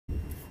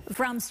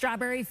From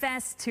Strawberry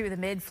Fest to the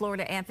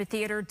Mid-Florida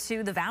Amphitheater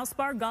to the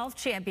Valspar Golf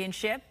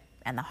Championship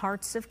and the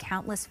hearts of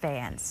countless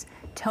fans,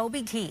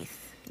 Toby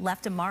Keith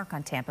left a mark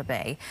on Tampa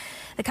Bay.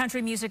 The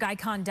country music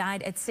icon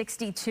died at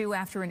 62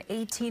 after an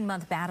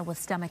 18-month battle with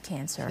stomach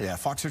cancer. Yeah,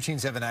 Fox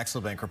 13's Evan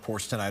Axelbank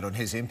reports tonight on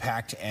his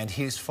impact and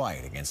his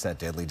fight against that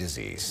deadly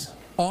disease.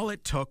 All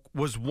it took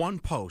was one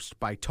post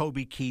by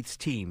Toby Keith's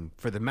team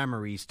for the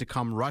memories to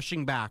come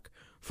rushing back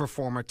for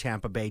former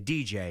Tampa Bay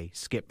DJ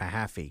Skip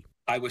Mahaffey.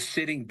 I was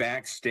sitting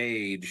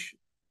backstage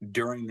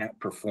during that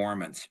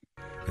performance.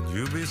 And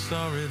you'll be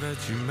sorry that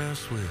you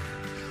mess with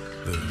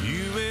the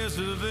US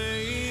of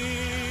A.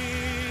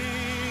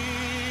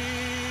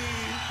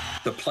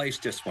 The place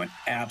just went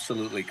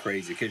absolutely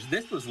crazy because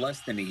this was less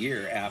than a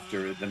year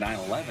after the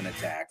 9/11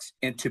 attacks.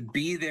 And to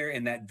be there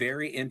in that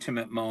very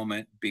intimate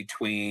moment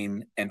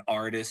between an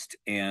artist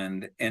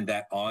and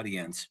that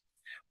audience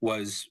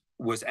was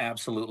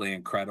absolutely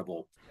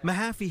incredible.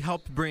 Mahaffey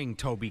helped bring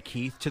Toby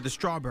Keith to the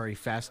Strawberry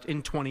Fest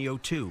in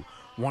 2002,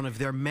 one of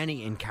their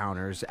many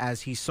encounters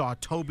as he saw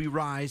Toby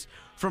rise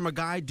from a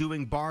guy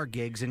doing bar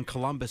gigs in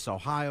Columbus,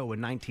 Ohio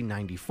in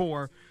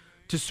 1994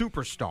 to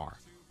superstar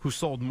who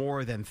sold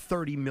more than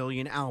 30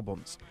 million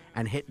albums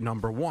and hit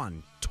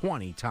 #1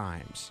 20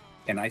 times.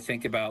 And I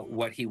think about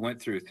what he went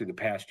through the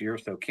past year or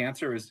so.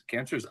 Cancer is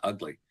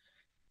ugly.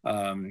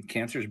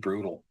 Cancer is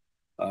brutal.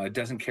 It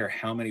doesn't care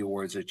how many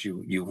awards that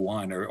you've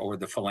won or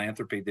the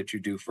philanthropy that you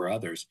do for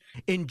others.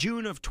 In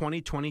June of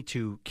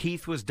 2022,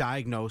 Keith was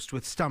diagnosed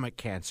with stomach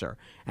cancer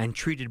and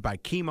treated by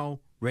chemo,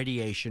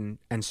 radiation,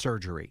 and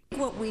surgery.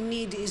 What we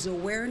need is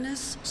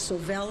awareness,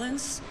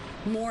 surveillance,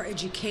 more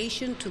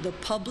education to the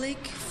public,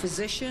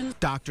 physicians.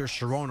 Dr.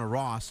 Sharona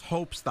Ross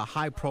hopes the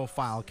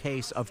high-profile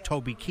case of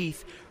Toby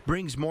Keith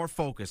brings more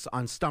focus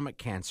on stomach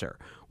cancer,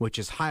 which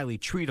is highly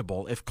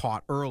treatable if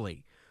caught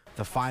early.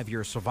 The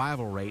 5-year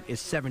survival rate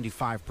is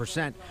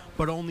 75%,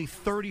 but only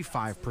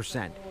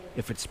 35%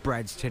 if it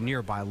spreads to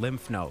nearby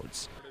lymph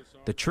nodes.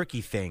 The tricky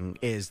thing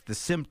is the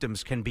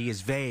symptoms can be as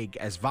vague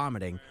as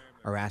vomiting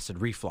or acid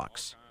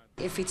reflux.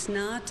 If it's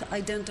not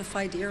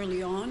identified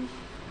early on,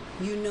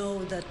 you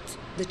know that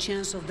the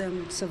chance of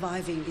them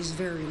surviving is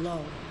very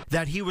low.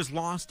 That he was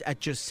lost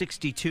at just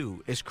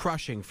 62 is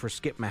crushing for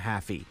Skip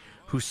Mahaffey,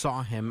 who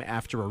saw him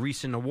after a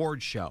recent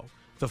awards show.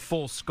 The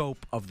full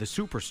scope of the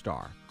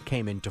superstar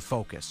came into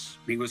focus.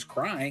 He was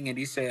crying and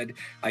he said,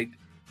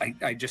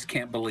 I just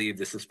can't believe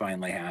this is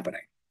finally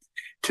happening.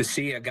 To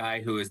see a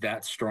guy who is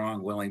that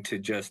strong, willing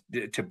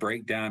to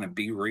break down and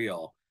be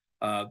real,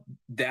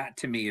 that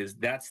to me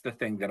that's the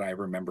thing that I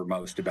remember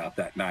most about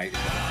that night.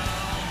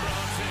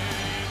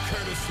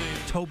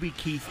 Toby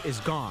Keith is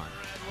gone,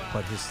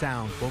 but his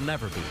sound will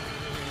never be.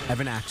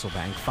 Evan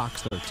Axelbank,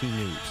 Fox 13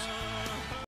 News.